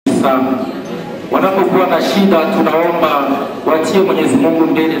sana. Wanapokuwa na shida, tunaomba watie Mwenyezi Mungu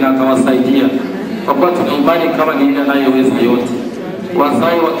mbele na atawasaidia, kwa kuwa tuna imani kama ni yeye anayeweza yote.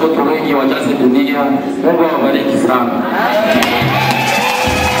 Wazae watoto wengi, wajaze dunia. Mungu awabariki sana.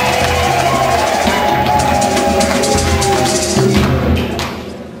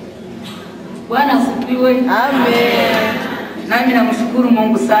 Bwana asifiwe. Amen. Nami namshukuru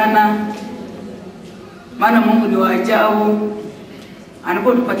Mungu sana, maana Mungu ni wa ajabu.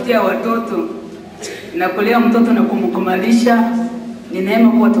 Anapotupatia watoto na kulea mtoto na kumkumalisha, ni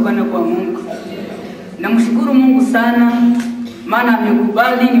neema kutokana kwa Mungu. Namshukuru Mungu sana, maana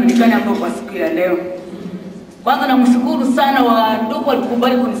amekubali nionekane hapa kwa siku ya leo. Kwanza namshukuru sana wandugu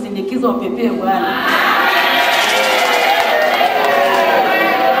walikubali kunisindikiza wapepee Bwana.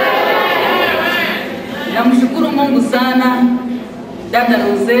 Namshukuru Mungu sana dada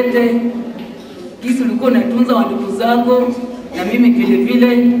Rosette, kisi ulikuwa unatunza wandugu zako na mimi vile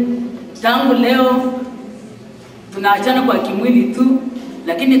vile. Tangu leo tunaachana kwa kimwili tu,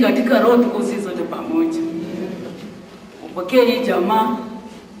 lakini katika roho tuko sisi sote pamoja. Upokee hii jamaa,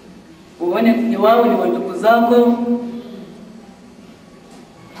 uone ni wao ni wandugu zako.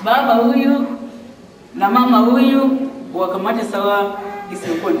 Baba huyu na mama huyu wakamate sawa,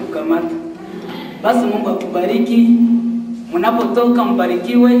 isiyokuwa kukamata. Basi Mungu akubariki. Mnapotoka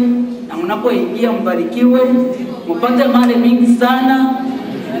mbarikiwe, na mnapoingia mbarikiwe. Mpate mali mingi sana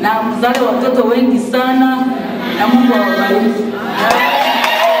na mzale watoto wengi sana, na Mungu awabariki.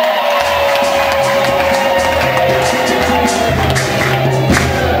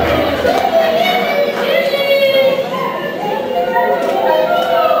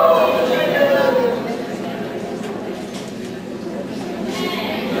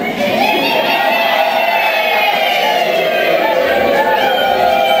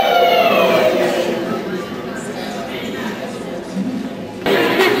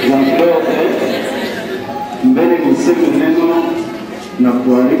 Mbele niseme neno na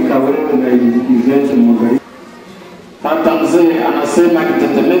kualika wewe na Yvette Mugari. Hata mzee anasema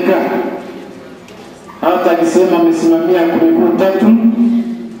akitetemeka, hata akisema amesimamia kwa miguu tatu,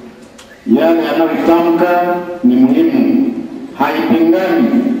 yale anayotamka ni muhimu, haipingani,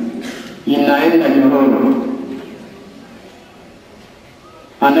 inaenda nyororo.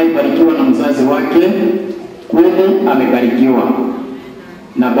 Anayebarikiwa na mzazi wake kweli amebarikiwa,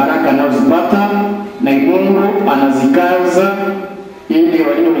 na baraka anazopata na Mungu anazikaza ili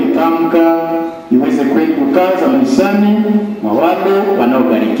walioitamka iweze kweli kukaza maishani mwa wale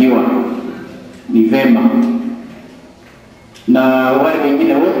wanaobarikiwa. Ni vema na wale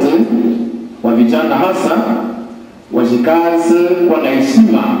wengine wote wa vijana hasa wajikaze kwa na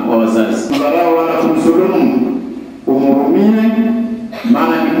heshima kwa wazazi. Angalau wala kumsulumu, umhurumie,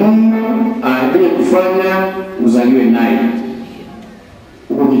 maana ni Mungu aliye kufanya uzaliwe naye.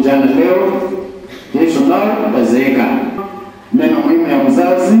 Huko vijana leo, kesho nao wazeeka. Neno muhimu ya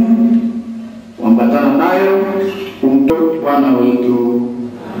mzazi kuambatana nayo kumtoa Bwana wetu.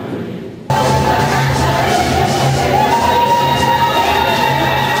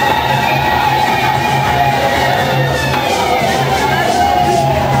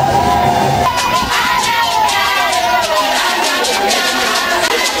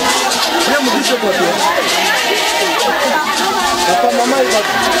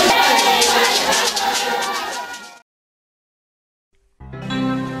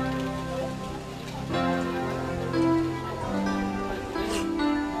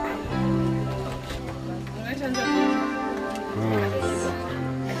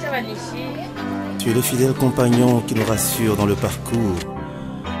 Tu es le fidèle compagnon qui nous rassure dans le parcours,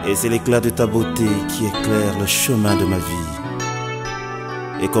 et c'est l'éclat de ta beauté qui éclaire le chemin de ma vie.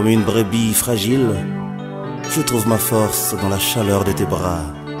 Et comme une brebis fragile, je trouve ma force dans la chaleur de tes bras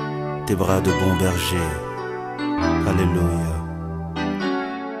de bon berger. Alléluia.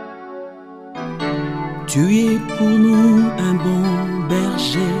 Tu es pour nous un bon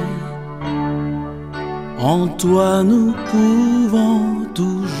berger, en toi nous pouvons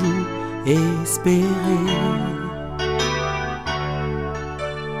toujours espérer.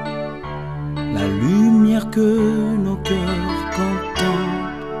 La lumière que nos cœurs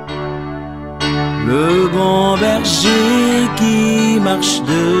contemplent, le bon berger qui marche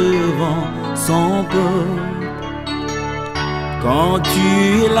devant son peuple. Quand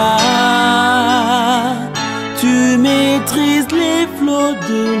tu es là, tu maîtrises les flots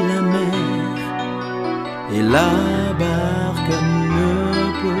de la mer, et la barque ne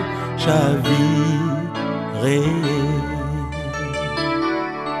peut chavirer.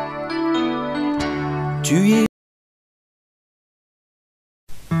 Tu es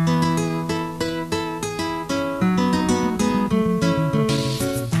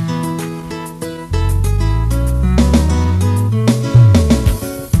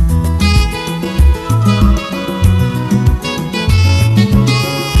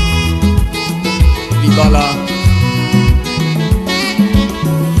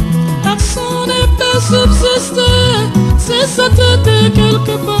subsister, c'est sa tête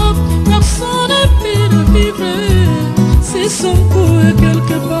quelque part, personne n'est plus de vivre. C'est son cou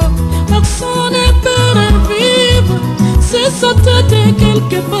quelque part, personne n'est plus de vivre. C'est sa tête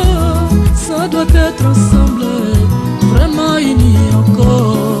quelque part, ça doit être ensemble, vraiment unis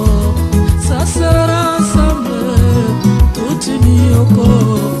encore. Ça sera ensemble, tout unis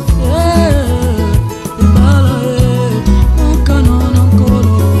encore.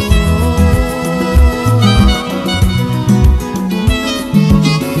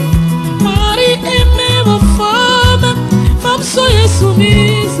 Soyez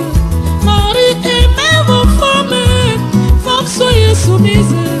soumises, Marie, aimez vos femmes, femmes, soyez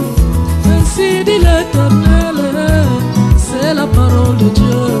soumises. Ainsi dit l'Éternel, c'est la parole de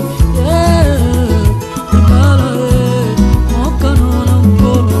Dieu. Mon canon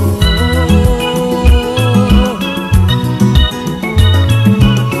encore.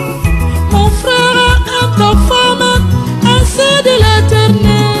 Mon frère aime ta femme, ainsi dit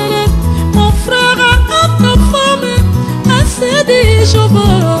l'Éternel. Mon frère aime ta femme, c'est dit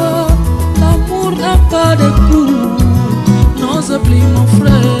Jéhovah, l'amour n'a pas de goût. N'ose plus mon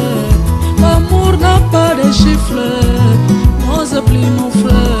frère, l'amour n'a pas de gifle. N'ose plus mon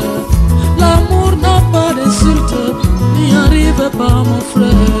frère, l'amour n'a pas d'insulte. N'y arrive pas mon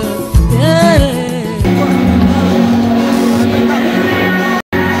frère.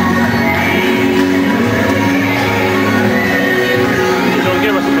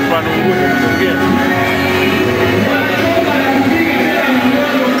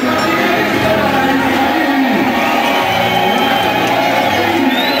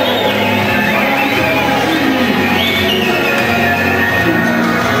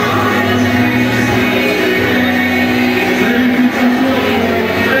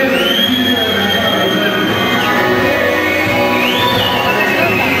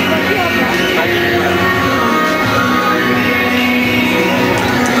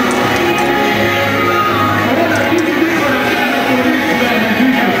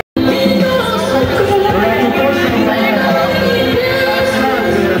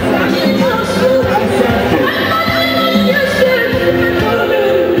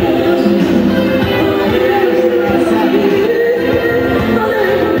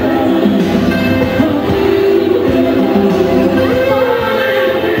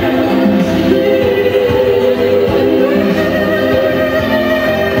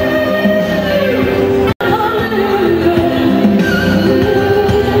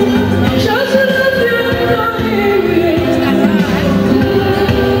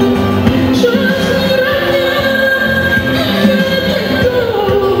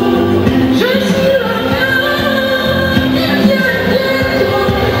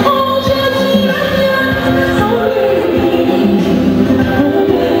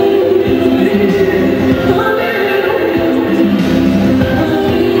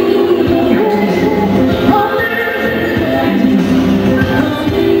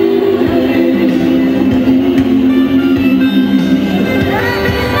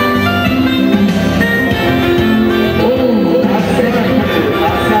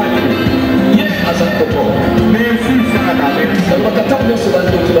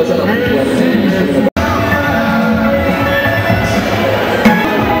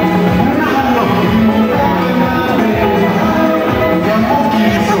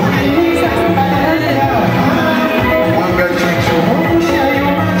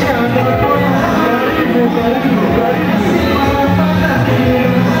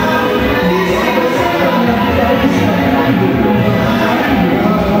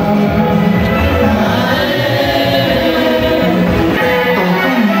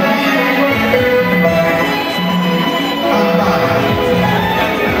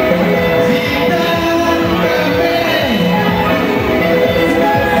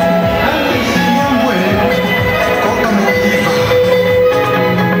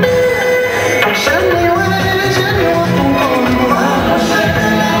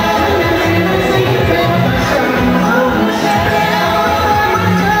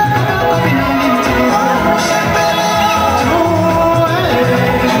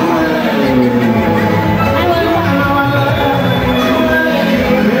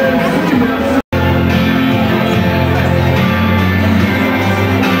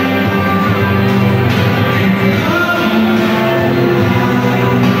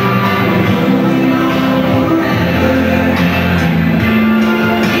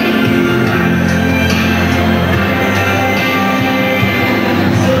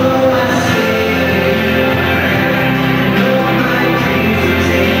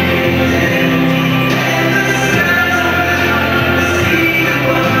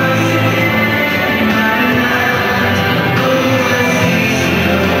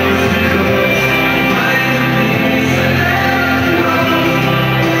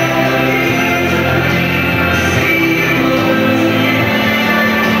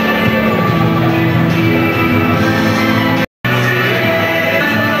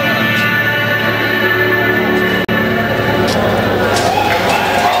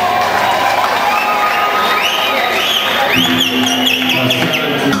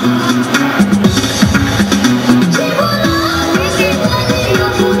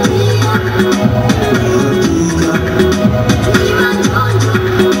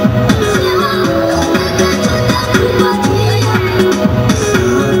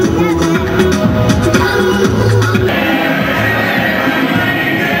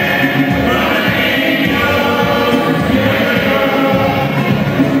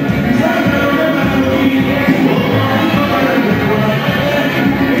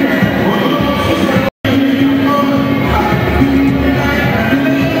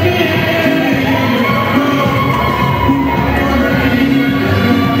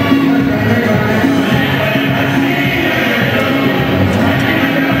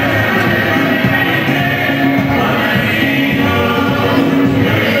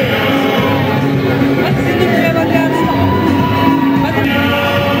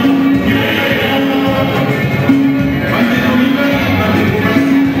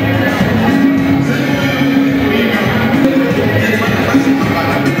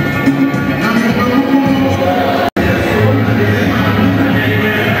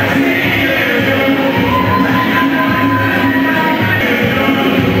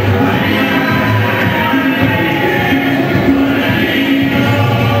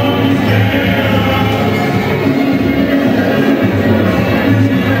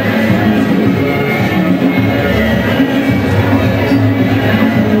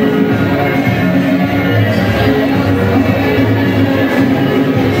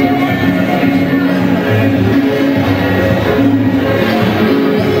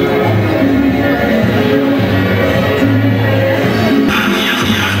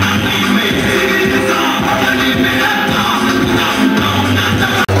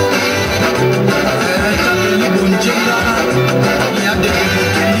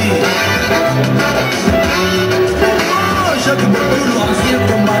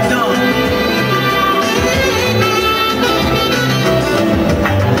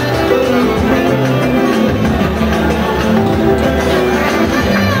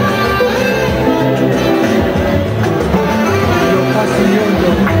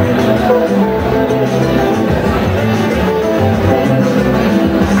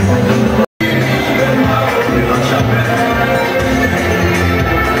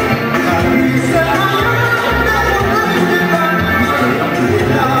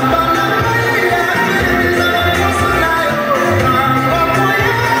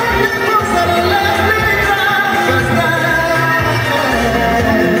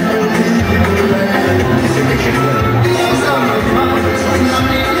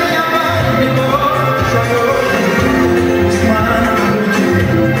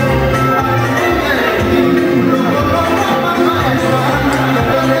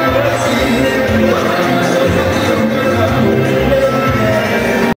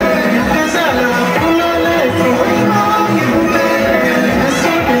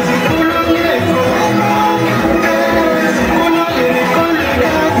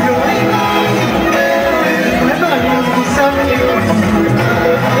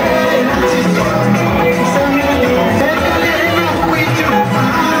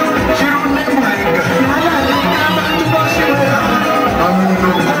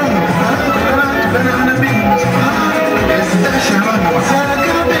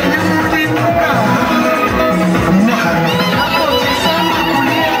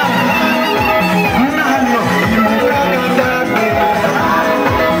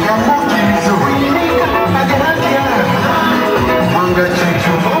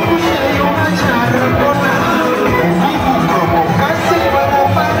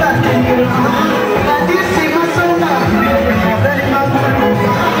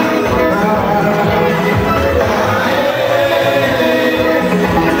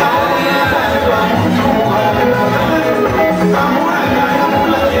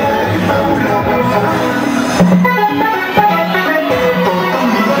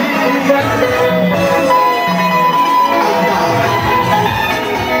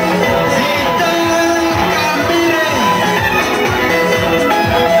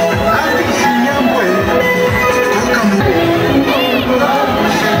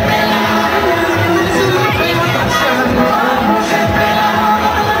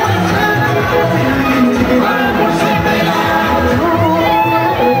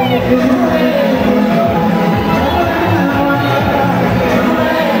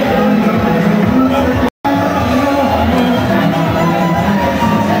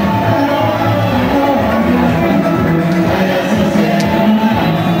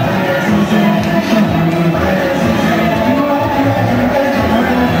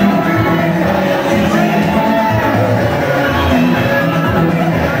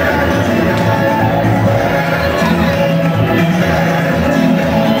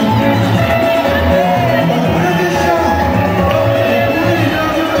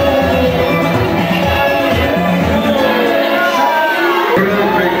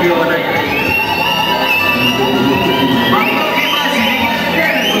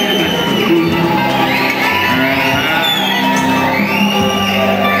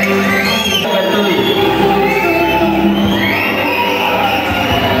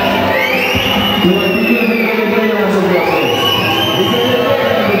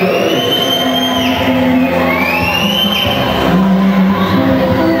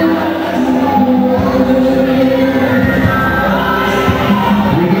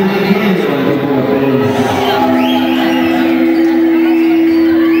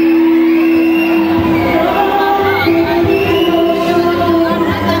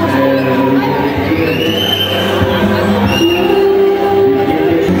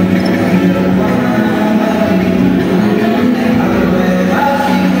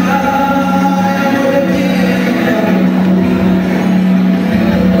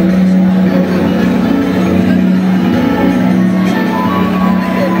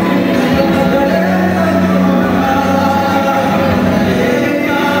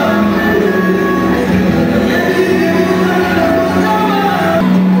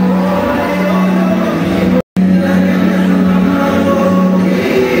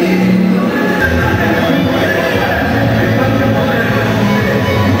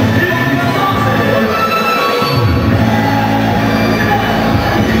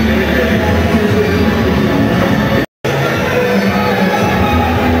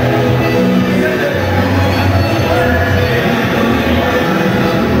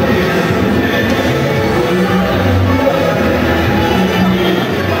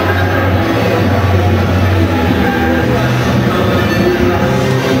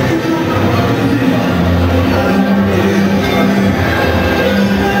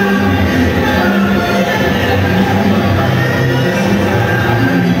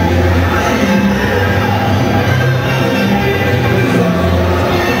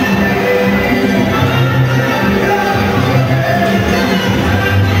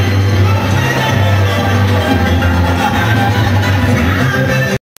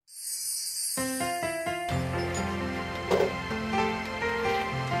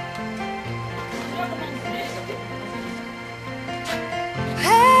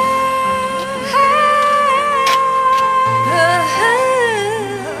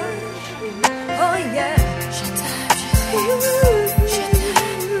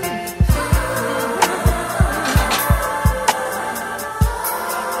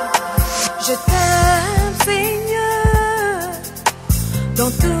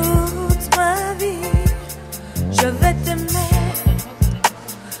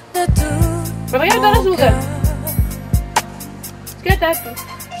 Je vais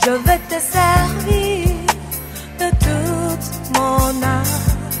te servir de toute mon âme.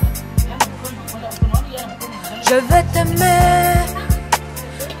 Je vais t'aimer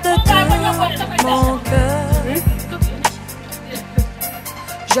de tout mon cœur.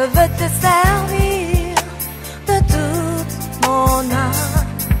 Je vais te servir de toute mon âme.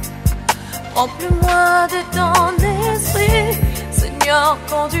 Remplis-moi de ton esprit, Seigneur,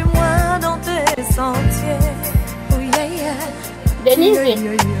 conduis-moi dans tes sentiers. Oh yeah, yeah.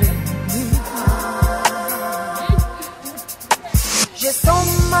 Je sens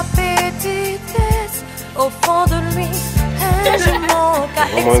ma petitesse au fond de lui, et je manque à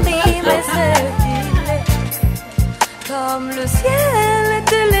exprimer ce qu'il est. Comme le ciel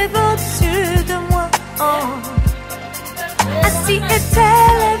est élevé au-dessus de moi, oh. Ainsi est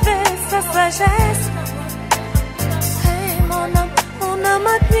élevée sa sagesse. Hey, mon âme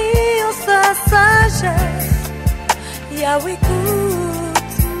admire sa sagesse. Yahweh,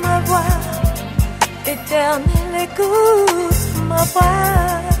 écoute ma voix, Éternel, écoute ma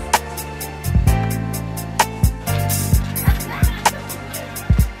voix.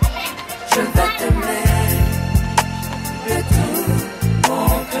 Je vais t'aimer de tout mon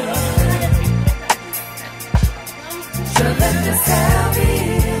cœur. Je vais te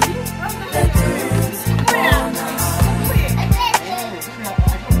servir de toute mon âme.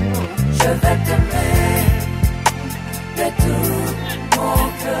 Je vais t'aimer de tout mon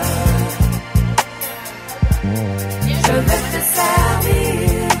cœur. Je vais te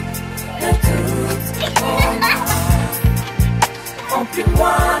servir de toute mon âme.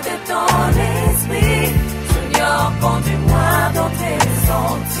 Remplis-moi de ton esprit, Seigneur, conduis-moi dans tes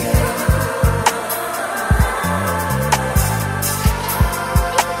sentiers.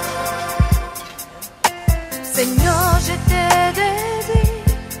 Seigneur, je t'ai dédié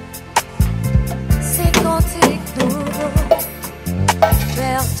ces cantiques nouveaux.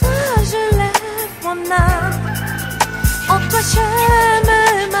 Vers toi je lève mon âme. En toi je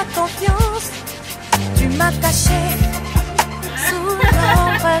mets ma confiance. Tu m'as caché sous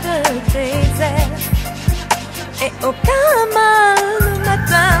l'ombre de tes ailes, et aucun